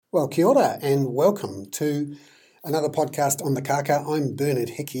Well, kia ora and welcome to another podcast on the Kaka. I'm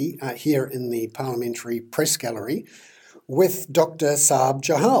Bernard Hickey here in the Parliamentary Press Gallery with Dr Sarb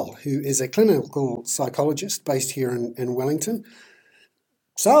Johal, who is a clinical psychologist based here in Wellington.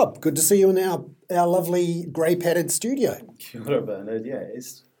 Sarb, good to see you in our lovely grey padded studio. Kia ora, Bernard. Yeah, it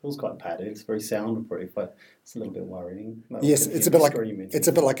feels quite padded. It's very soundproof, but it's a little bit worrying. Yes, it's a bit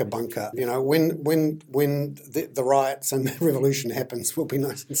like a bunker. You know, when the riots and the revolution happens, we'll be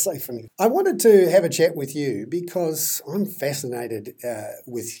nice and safe. And I wanted to have a chat with you because I'm fascinated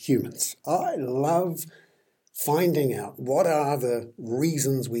with humans. I love finding out what are the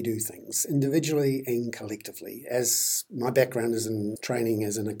reasons we do things individually and collectively. As my background is in training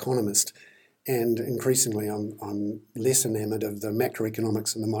as an economist, and increasingly I'm less enamoured of the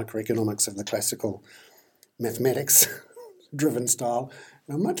macroeconomics and the microeconomics of the classical mathematics-driven style.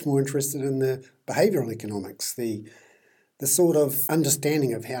 And I'm much more interested in the behavioural economics, the sort of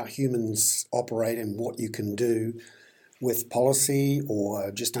understanding of how humans operate and what you can do with policy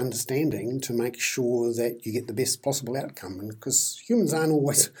or just understanding to make sure that you get the best possible outcome. And because humans aren't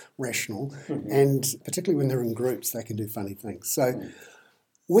always rational, and particularly when they're in groups, they can do funny things. So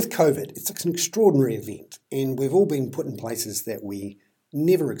with COVID, it's an extraordinary event, and we've all been put in places that we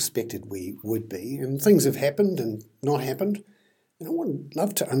never expected we would be, and things have happened and not happened. And I would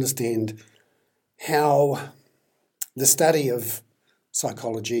love to understand how the study of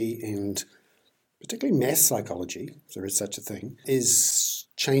psychology, and particularly mass psychology, if there is such a thing, is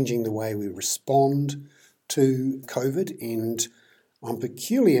changing the way we respond to COVID. And I'm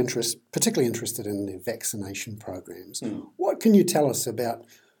particularly interested in the vaccination programs. What can you tell us about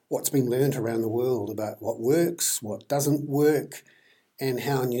what's been learned around the world about what works, what doesn't work, and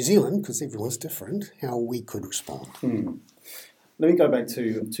how New Zealand, because everyone's different, how we could respond? Let me go back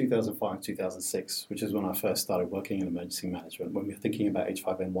to 2005, 2006, which is when I first started working in emergency management, when we were thinking about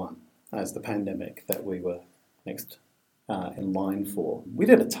H5N1 as the pandemic that we were next in line for. We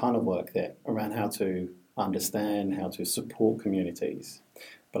did a ton of work there around how to understand, how to support communities.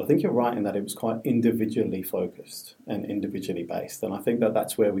 But I think you're right in that it was quite individually focused and individually based. And I think that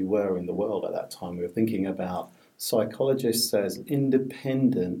that's where we were in the world at that time. We were thinking about psychologists as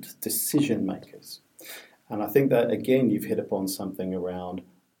independent decision makers. And I think that, again, you've hit upon something around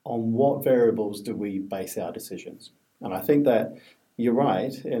on what variables do we base our decisions. And I think that you're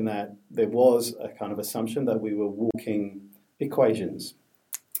right in that there was a kind of assumption that we were walking equations.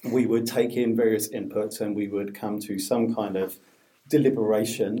 We would take in various inputs and we would come to some kind of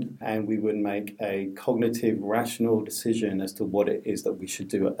deliberation, and we would make a cognitive, rational decision as to what it is that we should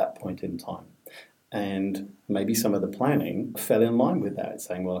do at that point in time. And maybe some of the planning fell in line with that,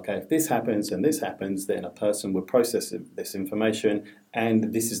 saying, well, okay, if this happens and this happens, then a person would process this information,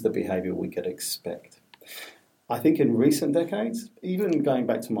 and this is the behaviour we could expect. I think in recent decades, even going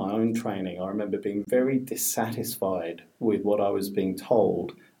back to my own training, I remember being very dissatisfied with what I was being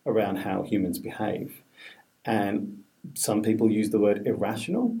told around how humans behave. And some people use the word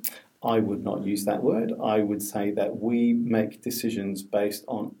irrational. I would not use that word. I would say that we make decisions based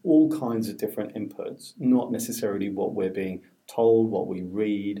on all kinds of different inputs, not necessarily what we're being told, what we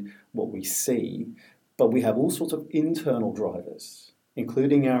read, what we see, but we have all sorts of internal drivers,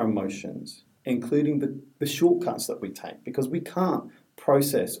 including our emotions, including the shortcuts that we take, because we can't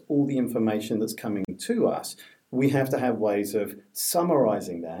process all the information that's coming to us. We have to have ways of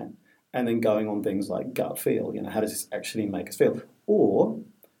summarizing that and then going on things like gut feel. You know, how does this actually make us feel? Or,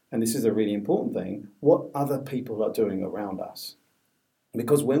 and this is a really important thing, what other people are doing around us.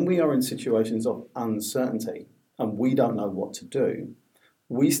 Because when we are in situations of uncertainty and we don't know what to do,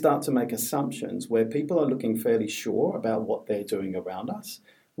 we start to make assumptions where people are looking fairly sure about what they're doing around us.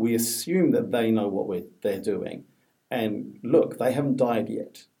 We assume that they know what they're doing. And look, they haven't died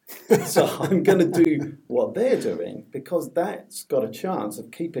yet. So I'm going to do what they're doing because that's got a chance of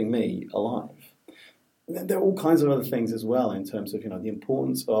keeping me alive. And there are all kinds of other things as well in terms of, the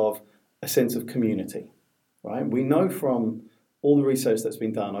importance of a sense of community, right? We know from all the research that's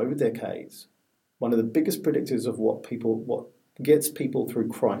been done over decades, one of the biggest predictors of what gets people through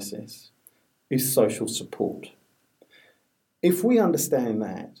crisis is social support. If we understand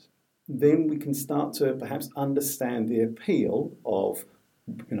that, then we can start to perhaps understand the appeal of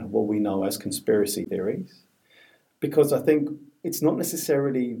what we know as conspiracy theories, because I think it's not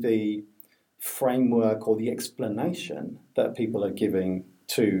necessarily the framework or the explanation that people are giving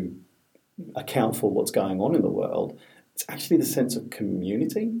to account for what's going on in the world. It's actually the sense of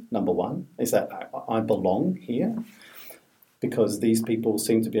community, number one, is that I belong here because these people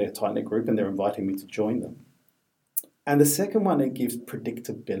seem to be a tight-knit group and they're inviting me to join them. And the second one, it gives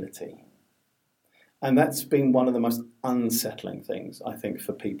predictability. And that's been one of the most unsettling things, I think,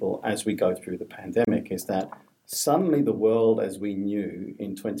 for people as we go through the pandemic, is that suddenly the world as we knew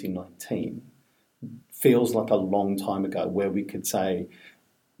in 2019 feels like a long time ago, where we could say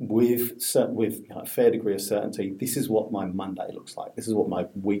with a fair degree of certainty, this is what my Monday looks like, this is what my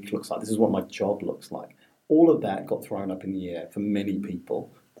week looks like, this is what my job looks like. All of that got thrown up in the air for many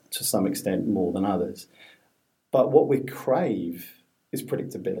people, to some extent more than others. But what we crave is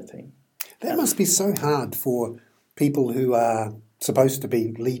predictability. That must be so hard for people who are supposed to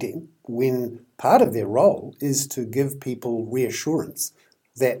be leading, when part of their role is to give people reassurance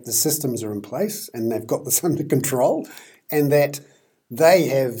that the systems are in place and they've got this under control, and that they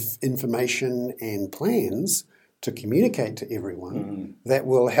have information and plans to communicate to everyone that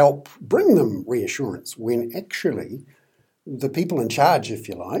will help bring them reassurance, when actually the people in charge, if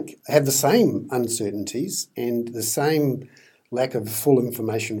you like, have the same uncertainties and the same lack of full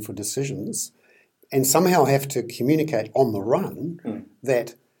information for decisions, and somehow have to communicate on the run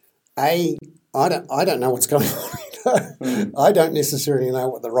that I don't know what's going on. I don't necessarily know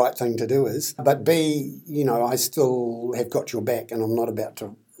what the right thing to do is, but B, I still have got your back, and I'm not about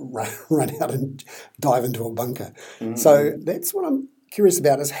to run out and dive into a bunker. So that's what I'm curious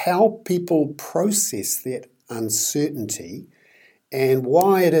about, is how people process that uncertainty, and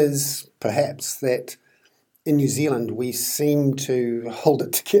why it is perhaps that in New Zealand we seem to hold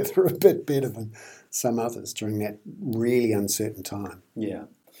it together a bit better than some others during that really uncertain time. Yeah.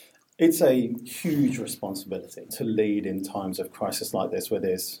 It's a huge responsibility to lead in times of crisis like this, where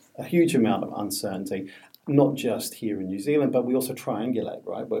there's a huge amount of uncertainty, not just here in New Zealand, but we also triangulate,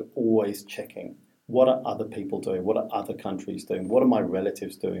 right? We're always checking, what are other people doing? What are other countries doing? What are my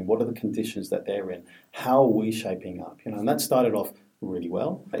relatives doing? What are the conditions that they're in? How are we shaping up? And that started off really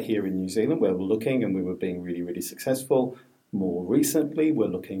well here in New Zealand, where we're looking and we were being really, really successful. More recently, we're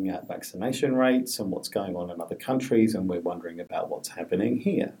looking at vaccination rates and what's going on in other countries, and we're wondering about what's happening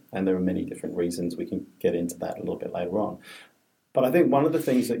here. And there are many different reasons. We can get into that a little bit later on. But I think one of the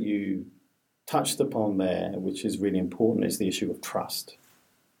things that you touched upon there, which is really important, is the issue of trust.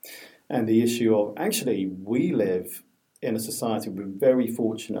 And the issue of, actually, we live in a society, we're very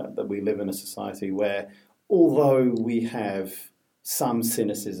fortunate that we live in a society where, although we have some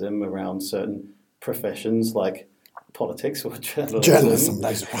cynicism around certain professions like politics or journalism,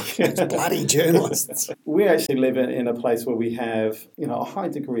 those bloody journalists. We actually live in a place where we have, a high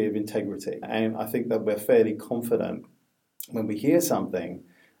degree of integrity, and I think that we're fairly confident when we hear something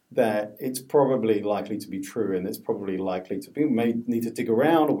that it's probably likely to be true, and it's probably likely to be. We may need to dig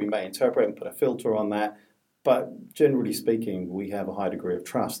around, or we may interpret and put a filter on that, but generally speaking, we have a high degree of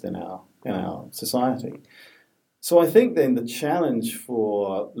trust in our society. So I think then the challenge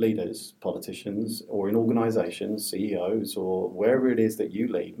for leaders, politicians, or in organisations, CEOs, or wherever it is that you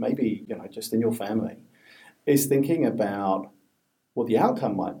lead, maybe just in your family, is thinking about what the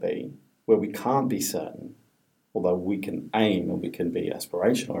outcome might be, where we can't be certain, although we can aim and we can be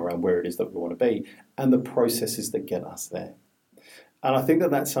aspirational around where it is that we want to be, and the processes that get us there. And I think that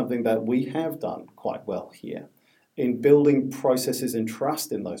that's something that we have done quite well here, in building processes and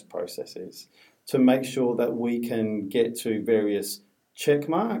trust in those processes, to make sure that we can get to various check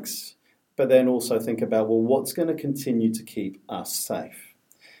marks, but then also think about, well, what's going to continue to keep us safe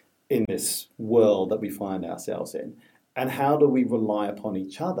in this world that we find ourselves in? And how do we rely upon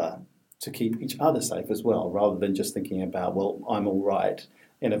each other to keep each other safe as well, rather than just thinking about, well, I'm all right,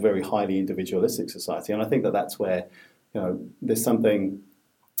 in a very highly individualistic society? And I think that that's where, there's something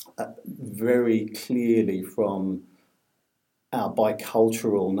very clearly from our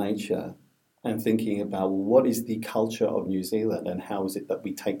bicultural nature, and thinking about, well, what is the culture of New Zealand, and how is it that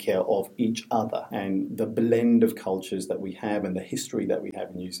we take care of each other? And the blend of cultures that we have and the history that we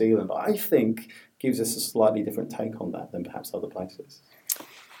have in New Zealand, I think, gives us a slightly different take on that than perhaps other places.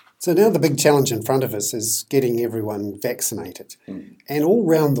 So now the big challenge in front of us is getting everyone vaccinated. And all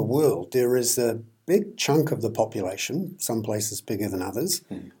around the world, there is a big chunk of the population, some places bigger than others,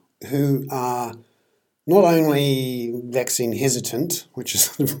 who are not only vaccine hesitant, which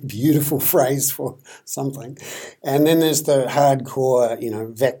is a beautiful phrase for something, and then there's the hardcore,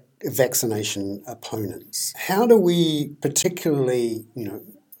 vaccination opponents. How do we particularly,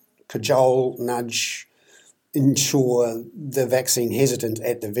 cajole, nudge, ensure the vaccine hesitant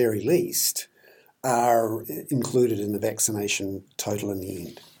at the very least are included in the vaccination total in the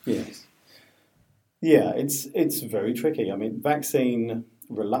end? Yes. Yeah, it's very tricky. I mean, vaccine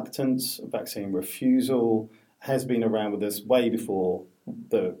reluctance, vaccine refusal has been around with us way before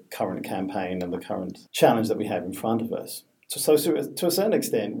the current campaign and the current challenge that we have in front of us. So to a certain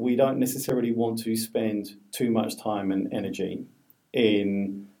extent, we don't necessarily want to spend too much time and energy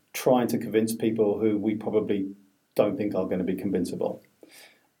in trying to convince people who we probably don't think are going to be convincible.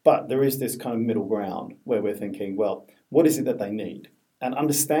 But there is this kind of middle ground where we're thinking, well, what is it that they need? And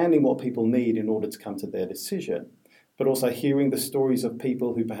understanding what people need in order to come to their decision, but also hearing the stories of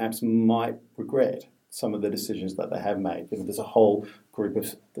people who perhaps might regret some of the decisions that they have made. There's a whole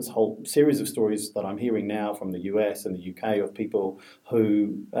series of stories that I'm hearing now from the US and the UK of people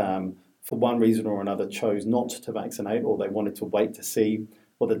who, for one reason or another, chose not to vaccinate, or they wanted to wait to see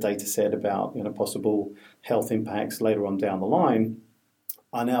what the data said about possible health impacts later on down the line,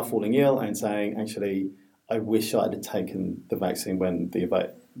 are now falling ill and saying, actually, I wish I'd have taken the vaccine when the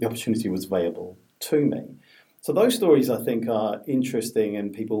opportunity was available to me. So those stories, I think, are interesting,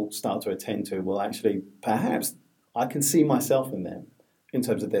 and people start to attend to, well, actually, perhaps I can see myself in them in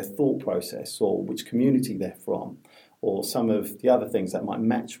terms of their thought process or which community they're from or some of the other things that might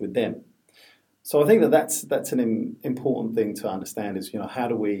match with them. So I think that's an important thing to understand is, how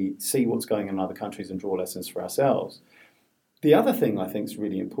do we see what's going on in other countries and draw lessons for ourselves? The other thing I think is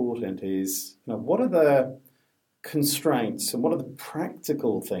really important is, what are the constraints and what are the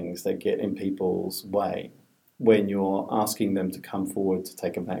practical things that get in people's way when you're asking them to come forward to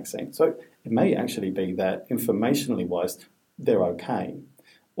take a vaccine? So it may actually be that informationally wise, they're okay,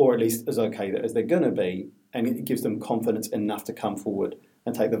 or at least as okay as they're going to be, and it gives them confidence enough to come forward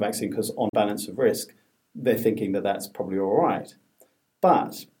and take the vaccine because on balance of risk, they're thinking that that's probably all right.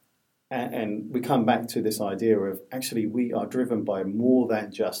 But, and we come back to this idea of actually we are driven by more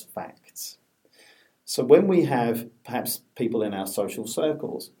than just facts. So when we have perhaps people in our social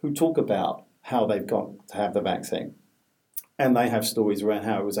circles who talk about how they've got to have the vaccine, and they have stories around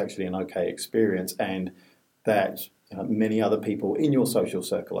how it was actually an okay experience and that many other people in your social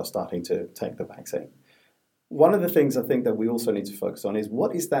circle are starting to take the vaccine. One of the things I think that we also need to focus on is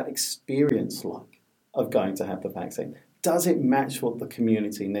what is that experience like of going to have the vaccine? Does it match what the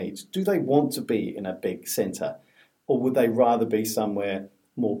community needs? Do they want to be in a big centre, or would they rather be somewhere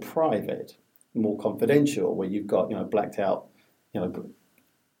more private, more confidential, where you've got blacked out, you've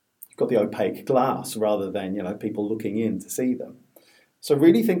got the opaque glass rather than people looking in to see them. So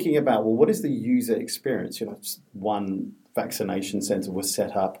really thinking about, well, what is the user experience? One vaccination centre was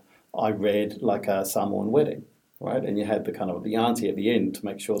set up, I read, like a Samoan wedding, right? And you had the kind of the auntie at the end to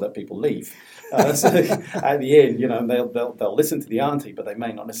make sure that people leave. So at the end, they'll listen to the auntie, but they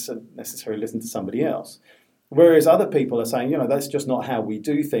may not necessarily listen to somebody else. Whereas other people are saying, that's just not how we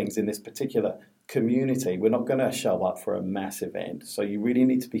do things in this particular community. We're not going to show up for a mass event. So you really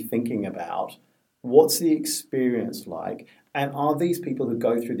need to be thinking about what's the experience like, and are these people who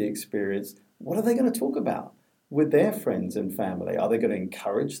go through the experience, what are they going to talk about with their friends and family? Are they going to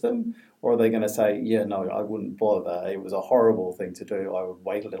encourage them, or are they going to say, yeah, no, I wouldn't bother. It was a horrible thing to do. I would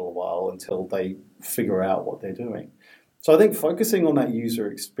wait a little while until they figure out what they're doing. So I think focusing on that user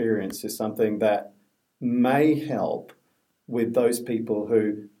experience is something that may help with those people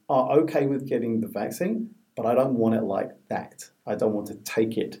who are okay with getting the vaccine, but I don't want it like that. I don't want to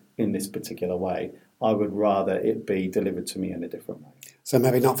take it in this particular way. I would rather it be delivered to me in a different way. So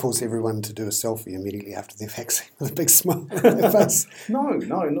maybe not force everyone to do a selfie immediately after their vaccine with a big smile on their face. No,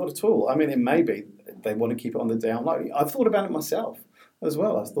 not at all. I mean, it may be they want to keep it on the down low. I've thought about it myself as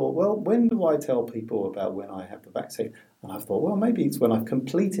well. I thought, well, when do I tell people about when I have the vaccine? And I thought, well, maybe it's when I've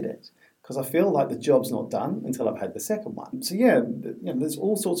completed it, because I feel like the job's not done until I've had the second one. So there's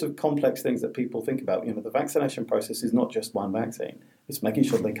all sorts of complex things that people think about. The vaccination process is not just one vaccine. It's making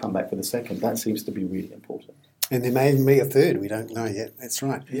sure they come back for the second. That seems to be really important. And there may even be a third. We don't know yet. That's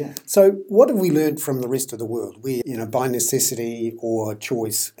right. Yeah. So what have we learned from the rest of the world? We, by necessity or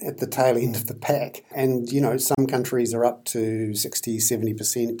choice, at the tail end of the pack. And, some countries are up to 60,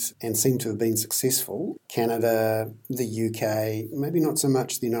 70% and seem to have been successful. Canada, the UK, maybe not so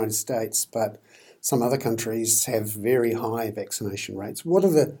much the United States, but some other countries have very high vaccination rates. What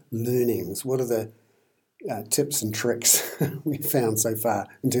are the learnings? What are the tips and tricks we've found so far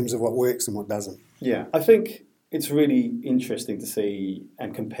in terms of what works and what doesn't? Yeah, I think it's really interesting to see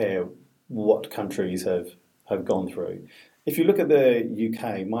and compare what countries have gone through. If you look at the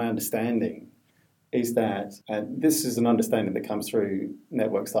UK, my understanding is that, and this is an understanding that comes through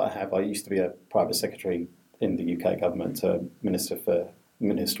networks that I have. I used to be a private secretary in the UK government, Minister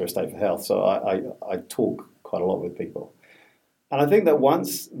of State for Health, so I talk quite a lot with people. And I think that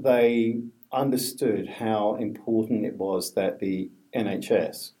once they understood how important it was that the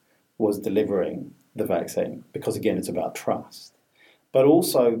NHS was delivering the vaccine, because again, it's about trust, but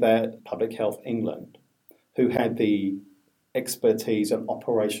also that Public Health England, who had the expertise and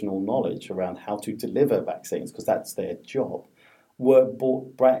operational knowledge around how to deliver vaccines, because that's their job, were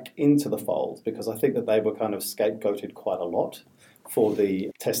brought back into the fold, because I think that they were kind of scapegoated quite a lot for the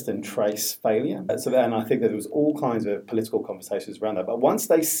test and trace failure. And I think that there was all kinds of political conversations around that. But once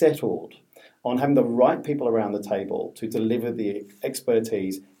they settled on having the right people around the table to deliver the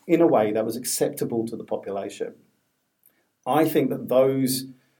expertise in a way that was acceptable to the population, I think that those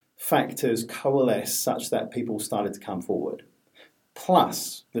factors coalesced such that people started to come forward.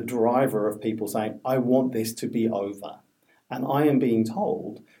 Plus the driver of people saying, I want this to be over. And I am being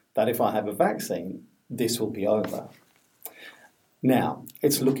told that if I have a vaccine, this will be over. Now,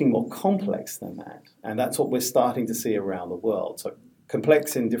 it's looking more complex than that. And that's what we're starting to see around the world. So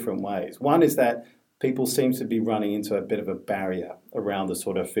complex in different ways. One is that people seem to be running into a bit of a barrier around the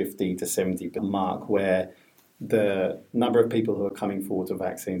sort of 50 to 70 mark where the number of people who are coming forward to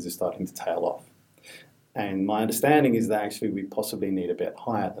vaccines is starting to tail off. And my understanding is that actually we possibly need a bit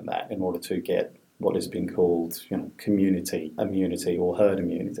higher than that in order to get what has been called, community immunity or herd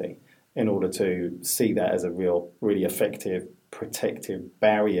immunity, in order to see that as a really effective protective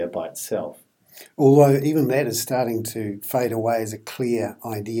barrier by itself. Although even that is starting to fade away as a clear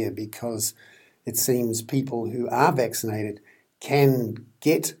idea, because it seems people who are vaccinated can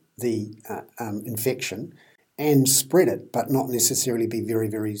get the infection and spread it, but not necessarily be very,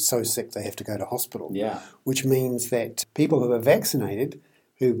 very so sick they have to go to hospital. Yeah. Which means that people who are vaccinated,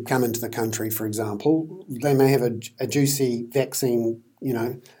 who come into the country, for example, they may have a juicy vaccine,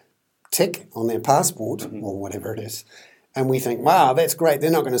 tick on their passport or whatever it is. And we think, wow, that's great, they're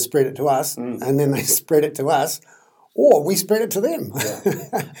not going to spread it to us. And then they spread it to us, or we spread it to them.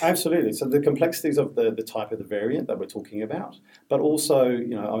 Yeah. Absolutely. So the complexities of the type of the variant that we're talking about, but also,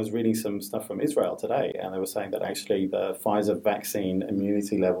 I was reading some stuff from Israel today, and they were saying that actually the Pfizer vaccine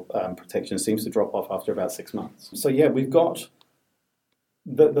immunity level protection seems to drop off after about 6 months. So yeah, we've got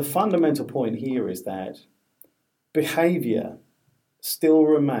the fundamental point here is that behaviour still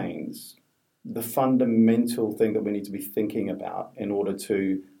remains the fundamental thing that we need to be thinking about in order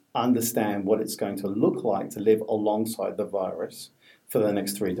to understand what it's going to look like to live alongside the virus for the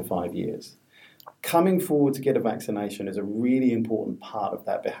next 3 to 5 years. Coming forward to get a vaccination is a really important part of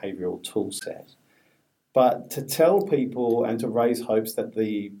that behavioural tool set. But to tell people and to raise hopes that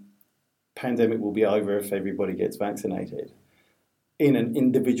the pandemic will be over if everybody gets vaccinated in an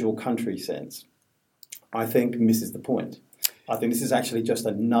individual country sense, I think misses the point. I think this is actually just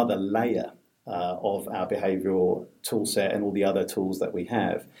another layer of our behavioural tool set and all the other tools that we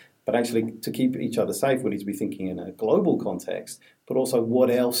have. But actually, to keep each other safe, we need to be thinking in a global context, but also what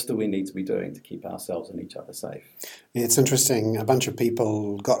else do we need to be doing to keep ourselves and each other safe? Yeah, it's interesting. A bunch of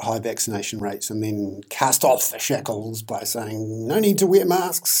people got high vaccination rates and then cast off the shackles by saying, no need to wear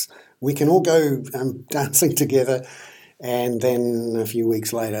masks, we can all go dancing together. And then a few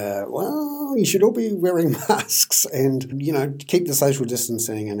weeks later, well, you should all be wearing masks and, keep the social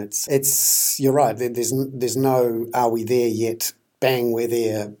distancing. And it's you're right, there's no, are we there yet? Bang, we're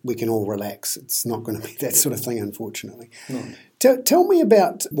there, we can all relax. It's not going to be that sort of thing, unfortunately. No. Tell me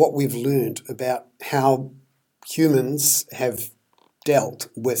about what we've learned about how humans have dealt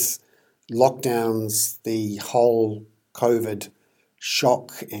with lockdowns, the whole COVID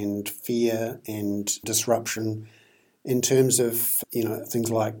shock and fear and disruption, in terms of, things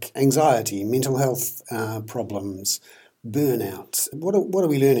like anxiety, mental health problems, burnout. What are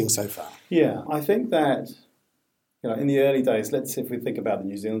we learning so far? Yeah, I think that, in the early days, if we think about the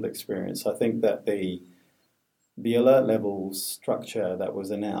New Zealand experience, I think that the alert level structure that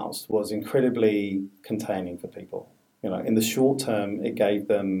was announced was incredibly containing for people. In the short term, it gave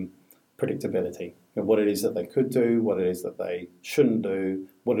them predictability. What it is that they could do, what it is that they shouldn't do,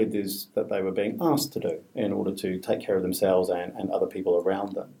 what it is that they were being asked to do in order to take care of themselves and other people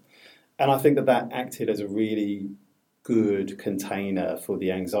around them. And I think that acted as a really good container for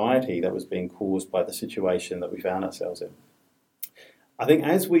the anxiety that was being caused by the situation that we found ourselves in. I think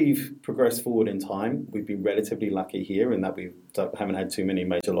as we've progressed forward in time, we've been relatively lucky here in that we haven't had too many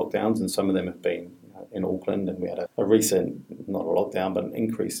major lockdowns, and some of them have been in Auckland, and we had a recent, not a lockdown, but an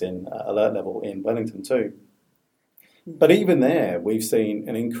increase in alert level in Wellington too. But even there, we've seen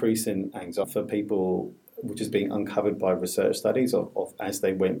an increase in anxiety for people, which is being uncovered by research studies of as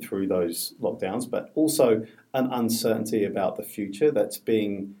they went through those lockdowns, but also an uncertainty about the future that's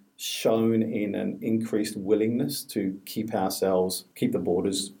being shown in an increased willingness to keep the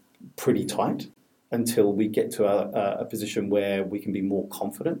borders pretty tight until we get to a position where we can be more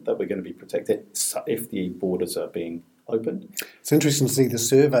confident that we're going to be protected if the borders are being opened. It's interesting to see the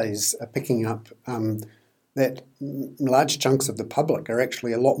surveys are picking up that large chunks of the public are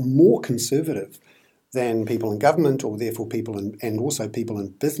actually a lot more conservative than people in government, or therefore people and also people in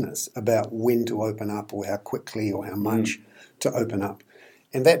business, about when to open up or how quickly or how much to open up.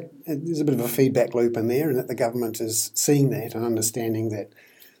 And that there's a bit of a feedback loop in there, and that the government is seeing that and understanding that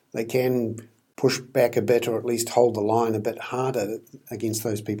they can push back a bit, or at least hold the line a bit harder against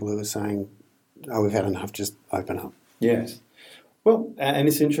those people who are saying, "Oh, we've had enough, just open up." Yes. Well, and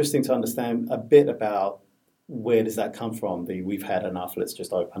it's interesting to understand a bit about where does that come from, the we've had enough, let's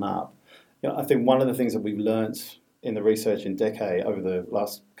just open up. I think one of the things that we've learnt in the research over the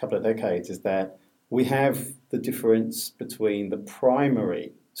last couple of decades is that we have the difference between the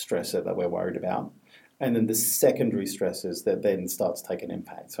primary stressor that we're worried about and then the secondary stressors that then start to take an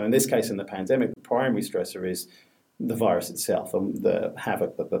impact. So in this case, in the pandemic, the primary stressor is the virus itself and the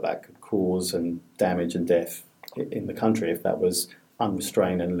havoc that could cause and damage and death in the country if that was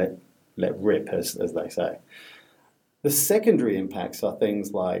unrestrained and let rip, as they say. The secondary impacts are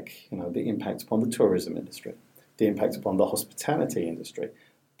things like the impact upon the tourism industry, the impact upon the hospitality industry,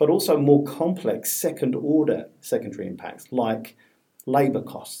 but also more complex second-order secondary impacts like labour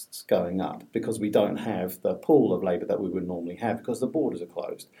costs going up because we don't have the pool of labour that we would normally have because the borders are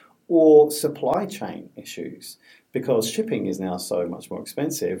closed, or supply chain issues because shipping is now so much more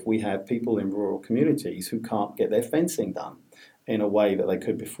expensive. We have people in rural communities who can't get their fencing done in a way that they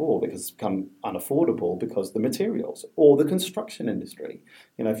could before because it's become unaffordable because of the materials, or the construction industry.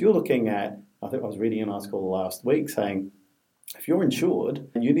 If you're looking at, I think I was reading an article last week saying, if you're insured,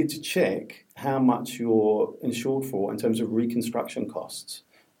 you need to check how much you're insured for in terms of reconstruction costs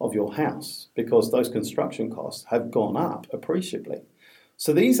of your house because those construction costs have gone up appreciably.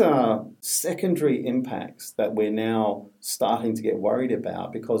 So these are secondary impacts that we're now starting to get worried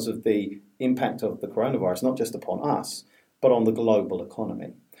about because of the impact of the coronavirus, not just upon us, but on the global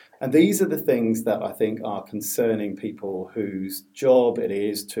economy. And these are the things that I think are concerning people whose job it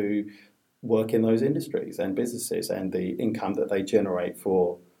is to work in those industries and businesses and the income that they generate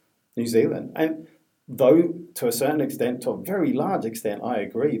for New Zealand. And though to a certain extent, to a very large extent, I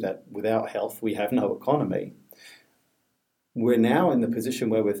agree that without health we have no economy, we're now in the position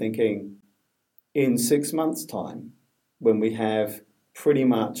where we're thinking in 6 months' time, when we have pretty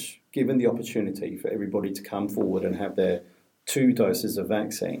much given the opportunity for everybody to come forward and have their 2 doses of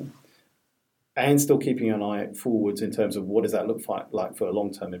vaccine, and still keeping an eye forwards in terms of what does that look like for a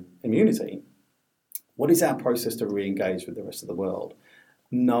long-term immunity, what is our process to re-engage with the rest of the world,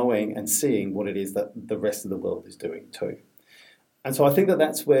 knowing and seeing what it is that the rest of the world is doing too. And so I think that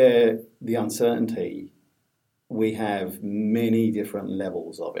that's where the uncertainty, we have many different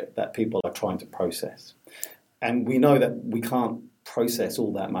levels of it that people are trying to process. And we know that we can't process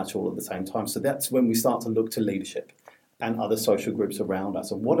all that much all at the same time. So that's when we start to look to leadership and other social groups around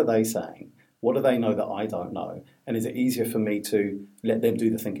us. And what are they saying? What do they know that I don't know? And is it easier for me to let them do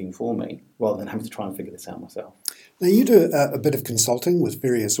the thinking for me rather than having to try and figure this out myself? Now, you do a bit of consulting with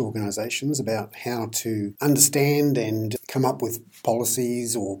various organisations about how to understand and come up with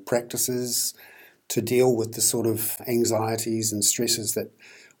policies or practices to deal with the sort of anxieties and stresses that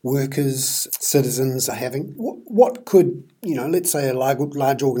workers, citizens are having. What could, let's say a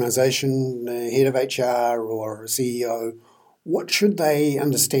large organisation, head of HR or a CEO, what should they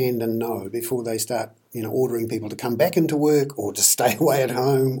understand and know before they start, ordering people to come back into work or to stay away at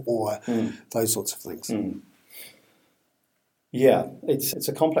home or those sorts of things? Yeah, it's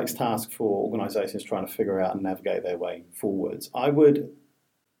a complex task for organisations trying to figure out and navigate their way forwards. I would,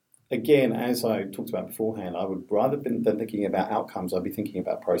 again, as I talked about beforehand, I would rather than thinking about outcomes, I'd be thinking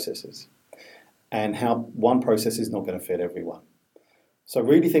about processes and how one process is not going to fit everyone. So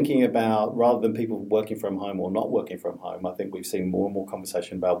really thinking about, rather than people working from home or not working from home, I think we've seen more and more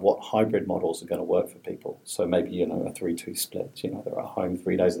conversation about what hybrid models are going to work for people. So maybe, a 3-2 split, they're at home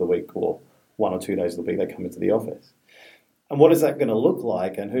 3 days of the week or 1 or 2 days of the week they come into the office. And what is that going to look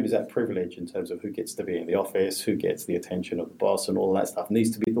like, and who does that privilege in terms of who gets to be in the office, who gets the attention of the boss, and all that stuff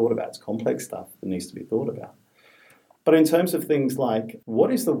needs to be thought about. It's complex stuff that needs to be thought about. But in terms of things like,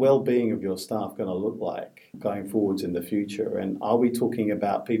 what is the well-being of your staff going to look like going forwards in the future? And are we talking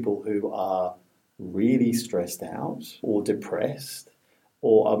about people who are really stressed out or depressed?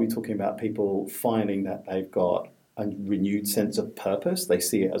 Or are we talking about people finding that they've got a renewed sense of purpose? They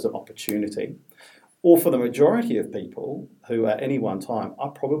see it as an opportunity. Or for the majority of people who at any one time are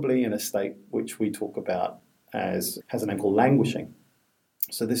probably in a state which we talk about as has a name called languishing.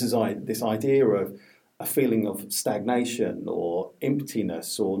 So this is this idea of a feeling of stagnation or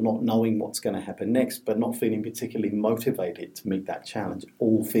emptiness or not knowing what's going to happen next, but not feeling particularly motivated to meet that challenge. It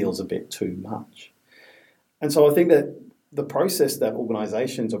all feels a bit too much. And so I think that the process that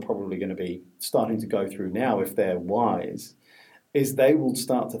organisations are probably going to be starting to go through now, if they're wise, is they will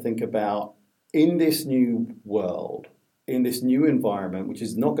start to think about, in this new world, in this new environment, which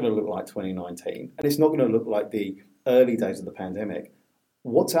is not going to look like 2019, and it's not going to look like the early days of the pandemic,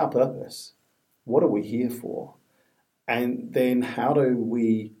 what's our purpose? What are we here for? And then how do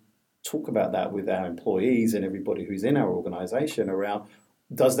we talk about that with our employees and everybody who's in our organization around,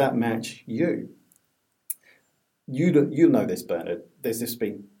 does that match you? You know this, Bernard. There's this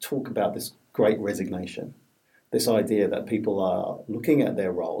been talk about this great resignation, this idea that people are looking at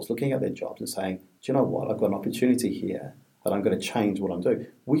their roles, looking at their jobs and saying, do you know what, I've got an opportunity here and I'm going to change what I'm doing.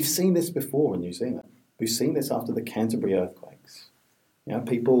 We've seen this before in New Zealand. We've seen this after the Canterbury earthquakes. You know,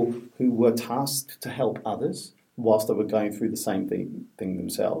 people who were tasked to help others whilst they were going through the same thing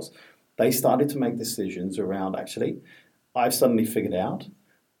themselves, they started to make decisions around, actually, I've suddenly figured out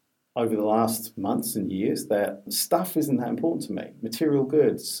over the last months and years that stuff isn't that important to me. Material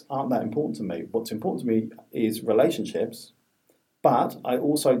goods aren't that important to me. What's important to me is relationships, but I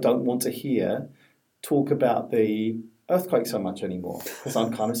also don't want to hear talk about the earthquake so much anymore because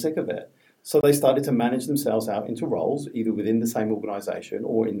I'm kind of sick of it. So they started to manage themselves out into roles, either within the same organisation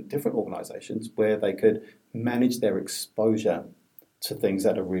or in different organisations, where they could manage their exposure to things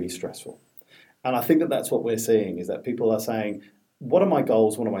that are really stressful. And I think that that's what we're seeing, is that people are saying, what are my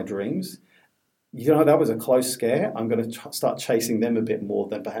goals? What are my dreams? You know, that was a close scare. I'm going to start chasing them a bit more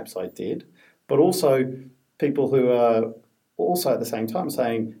than perhaps I did. But also people who are also at the same time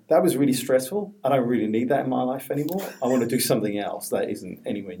saying, that was really stressful. I don't really need that in my life anymore. I want to do something else that isn't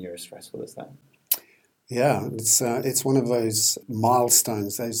anywhere near as stressful as that. Yeah, it's one of those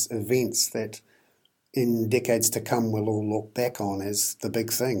milestones, those events that in decades to come we'll all look back on as the big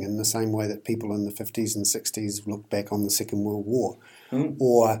thing, in the same way that people in the 50s and 60s look back on the Second World War.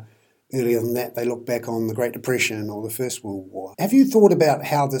 Or earlier than that, they look back on the Great Depression or the First World War. Have you thought about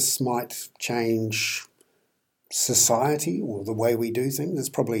how this might change society or the way we do things? It's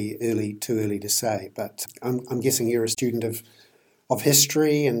probably too early to say, but I'm guessing you're a student of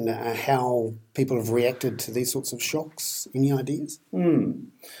history and how people have reacted to these sorts of shocks. Any ideas?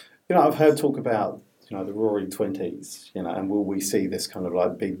 You know, I've heard talk about, you know, the Roaring Twenties, you know, and will we see this kind of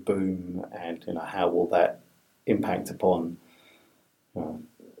like big boom, and, you know, how will that impact upon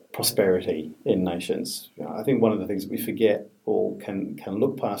prosperity in nations? You know, I think one of the things we forget or can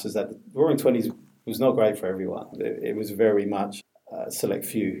look past is that the Roaring Twenties was not great for everyone. It was very much a select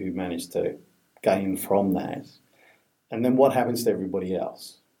few who managed to gain from that. And then what happens to everybody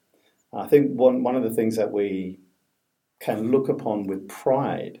else? I think one of the things that we can look upon with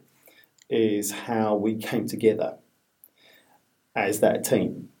pride is how we came together as that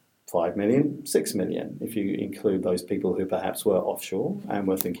team. 5 million, 6 million, if you include those people who perhaps were offshore and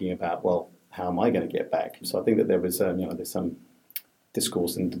were thinking about, well, how am I going to get back? So I think that there was, there's some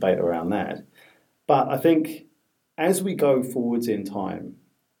discourse and debate around that. But I think as we go forwards in time,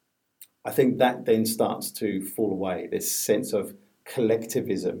 I think that then starts to fall away, this sense of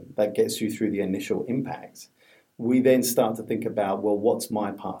collectivism that gets you through the initial impact. We then start to think about, well, what's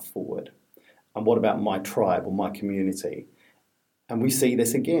my path forward? And what about my tribe or my community? And we see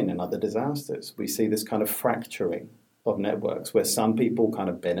this again in other disasters. We see this kind of fracturing of networks where some people kind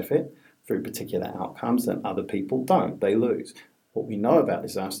of benefit through particular outcomes and other people don't. They lose. What we know about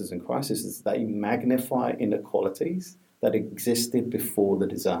disasters and crises is they magnify inequalities that existed before the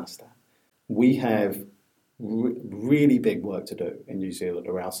disaster. We have really big work to do in New Zealand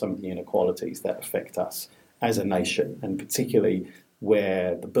around some of the inequalities that affect us as a nation, and particularly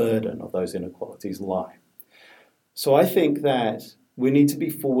where the burden of those inequalities lie. So I think that we need to be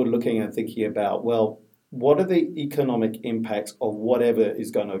forward-looking and thinking about, well, what are the economic impacts of whatever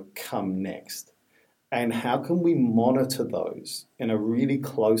is going to come next? And how can we monitor those in a really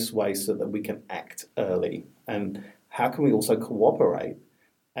close way so that we can act early? And how can we also cooperate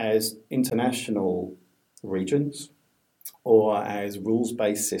as international regions or as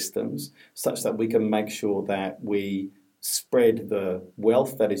rules-based systems such that we can make sure that we spread the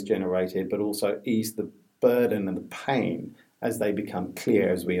wealth that is generated, but also ease the burden and the pain as they become clear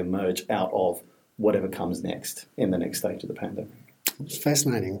as we emerge out of whatever comes next in the next stage of the pandemic. It's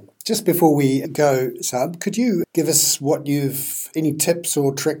fascinating. Just before we go, Sarb, could you give us any tips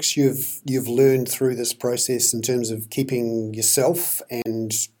or tricks you've learned through this process in terms of keeping yourself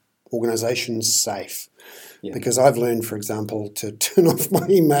and organisations safe? Yeah. Because I've learned, for example, to turn off my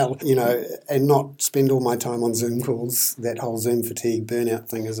email, and not spend all my time on Zoom calls. That whole Zoom fatigue, burnout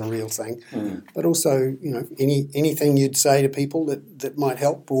thing is a real thing. But also, anything you'd say to people that might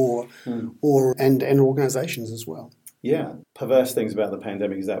help, and organisations as well. Yeah. Perverse things about the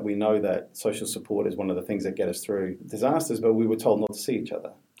pandemic is that we know that social support is one of the things that get us through disasters, but we were told not to see each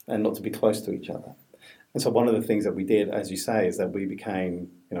other and not to be close to each other. And so one of the things that we did, as you say, is that we became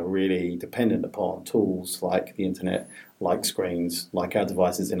really dependent upon tools like the internet, like screens, like our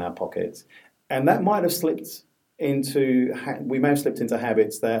devices in our pockets. And that might have slipped we may have slipped into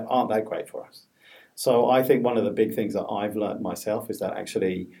habits that aren't that great for us. So I think one of the big things that I've learned myself is that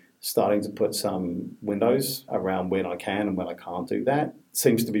actually starting to put some windows around when I can and when I can't do that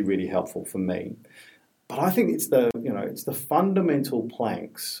seems to be really helpful for me. But I think it's the fundamental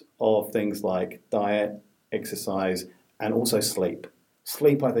planks of things like diet, exercise, and also sleep.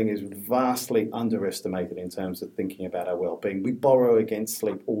 Sleep, I think, is vastly underestimated in terms of thinking about our well-being. We borrow against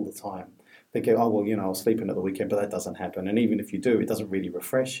sleep all the time. Thinking, I'll sleep in at the weekend, but that doesn't happen. And even if you do, it doesn't really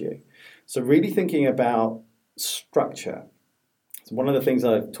refresh you. So really thinking about structure. So one of the things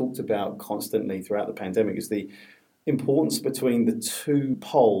I've talked about constantly throughout the pandemic is the importance between the two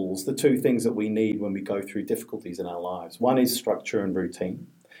poles, the two things that we need when we go through difficulties in our lives. One is structure and routine.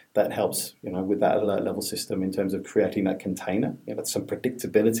 That helps, with that alert level system in terms of creating that container, that's some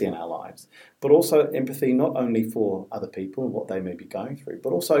predictability in our lives. But also empathy, not only for other people and what they may be going through,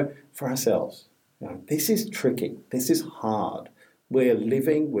 but also for ourselves. This is tricky. This is hard. We're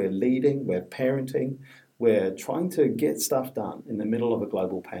living, we're leading, we're parenting, we're trying to get stuff done in the middle of a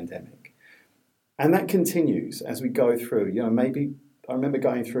global pandemic. And that continues as we go through. Maybe I remember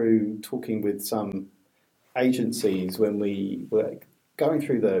going through talking with some agencies when we were going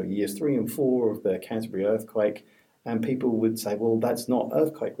through the years 3 and 4 of the Canterbury earthquake, and people would say, well, that's not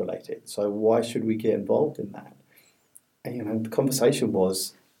earthquake related, so why should we get involved in that? And the conversation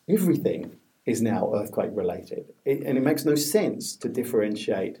was, everything is now earthquake related, and it makes no sense to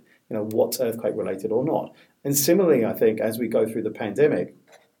differentiate, what's earthquake related or not. And similarly, I think as we go through the pandemic,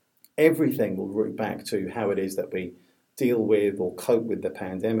 everything will root back to how it is that we deal with or cope with the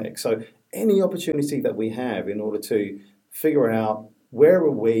pandemic. So any opportunity that we have in order to figure out where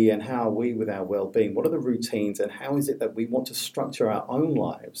are we and how are we with our well-being, what are the routines, and how is it that we want to structure our own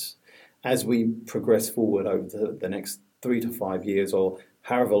lives as we progress forward over the next 3 to 5 years, or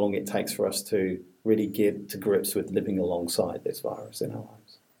however long it takes for us to really get to grips with living alongside this virus in our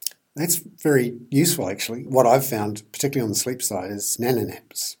lives. That's very useful, actually. What I've found, particularly on the sleep side, is nano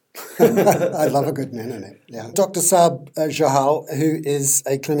naps. I love a good nano nap. Yeah. Dr Sarb Johal, who is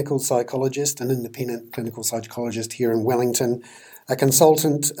a clinical psychologist, an independent clinical psychologist here in Wellington, a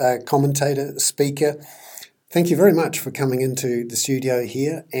consultant, commentator, speaker. Thank you very much for coming into the studio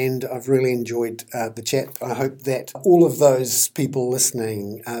here, and I've really enjoyed the chat. I hope that all of those people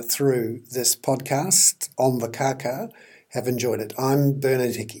listening through this podcast on the Kaka have enjoyed it. I'm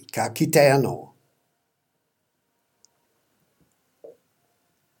Bernard Hickey. Ka kite anō.